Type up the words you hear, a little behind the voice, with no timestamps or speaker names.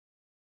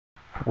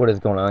What is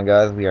going on,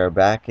 guys? We are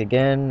back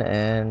again,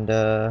 and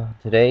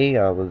today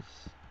I was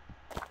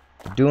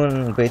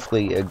doing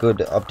basically a good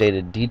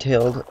updated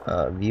detailed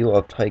view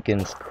of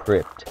Tykens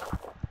Crypt.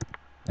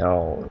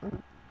 Now,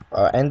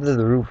 I ended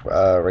the roof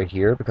right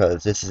here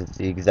because this is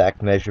the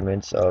exact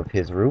measurements of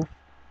his roof,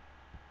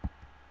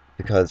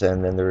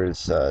 and then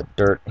there's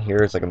dirt here.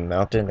 It's like a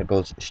mountain. It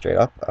goes straight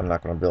up. I'm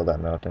not going to build that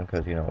mountain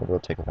because, you know, it will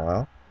take a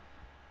while.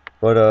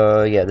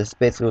 But yeah, this is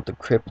basically what the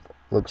crypt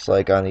looks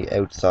like on the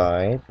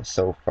outside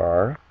so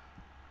far.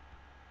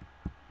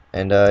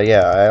 And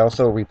yeah, I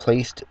also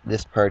replaced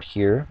this part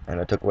here, and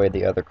I took away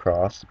the other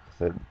cross,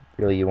 so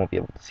really you won't be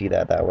able to see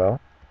that well.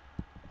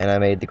 And I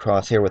made the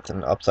cross here with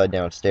an upside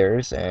down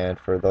stairs, and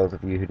for those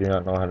of you who do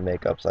not know how to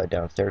make upside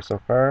down stairs so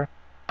far,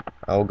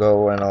 I'll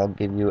go and I'll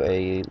give you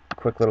a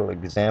quick little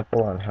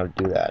example on how to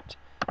do that.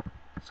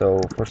 So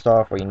first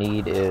off, what you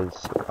need is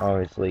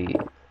obviously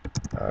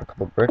a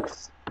couple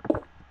bricks.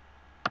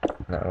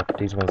 Now put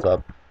these ones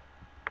up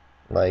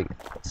like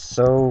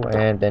so,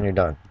 and then you're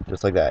done.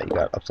 Just like that, you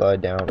got upside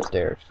down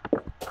stairs.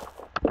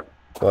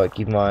 But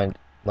keep in mind,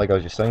 like I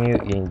was just showing you,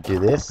 you need to do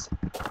this,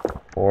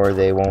 or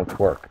they won't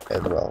work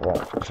as well.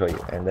 I'll show you.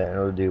 And then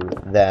it'll do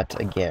that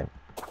again.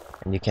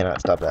 And you cannot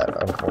stop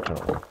that,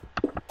 unfortunately.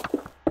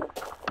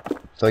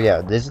 So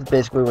yeah, this is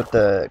basically what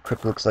the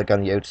crypt looks like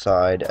on the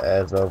outside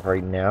as of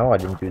right now. I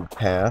didn't do the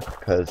path,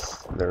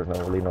 because there's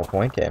really no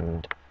point,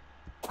 and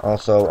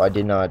also I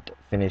did not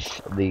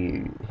finish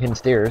the hidden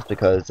stairs,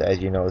 because as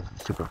you know,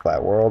 it's a super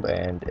flat world,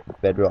 and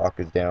bedrock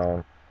is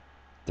down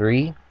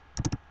 3,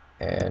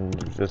 and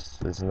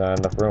there's not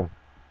enough room.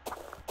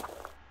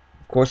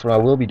 Of course, what I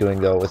will be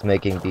doing though is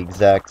making the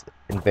exact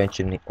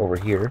invention over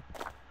here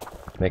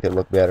to make it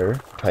look better,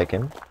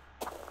 Tyken.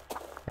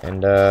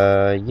 And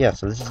yeah,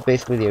 so this is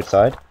basically the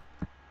outside.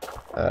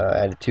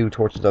 Added 2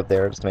 torches up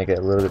there just to make it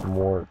a little bit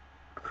more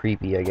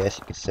creepy, I guess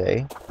you could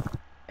say.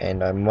 And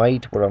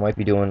what I might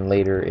be doing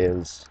later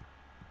is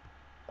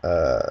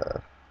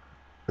that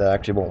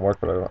actually won't work,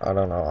 but I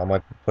don't know. I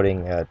might be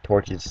putting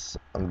torches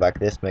on the back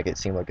of this, make it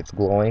seem like it's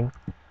glowing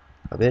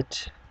a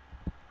bit.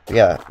 But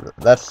yeah,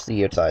 that's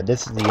the outside.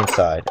 This is the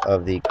inside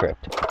of the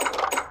crypt.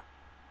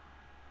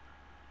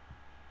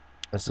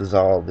 This is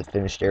all the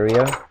finished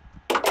area.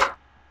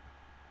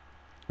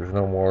 There's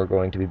no more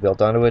going to be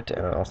built onto it,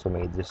 and I also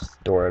made this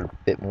door a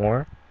bit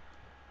more.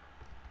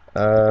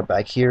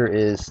 Back here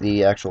is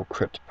the actual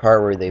crypt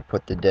part where they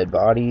put the dead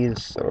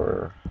bodies,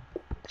 or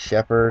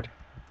shepherd,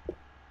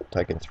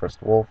 Tyken's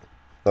first wolf,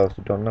 those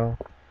who don't know.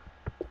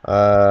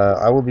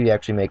 I will be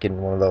actually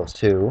making one of those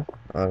too.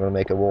 I'm going to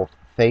make a wolf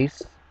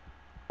face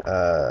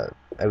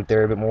out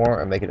there a bit more.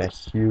 I'm making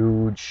just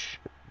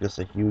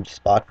a huge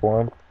spot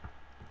for him,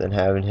 then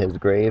having his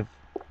grave.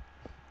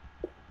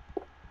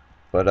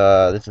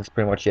 But this is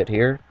pretty much it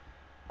here.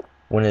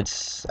 When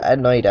it's at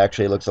night,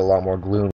 actually, it looks a lot more gloomy.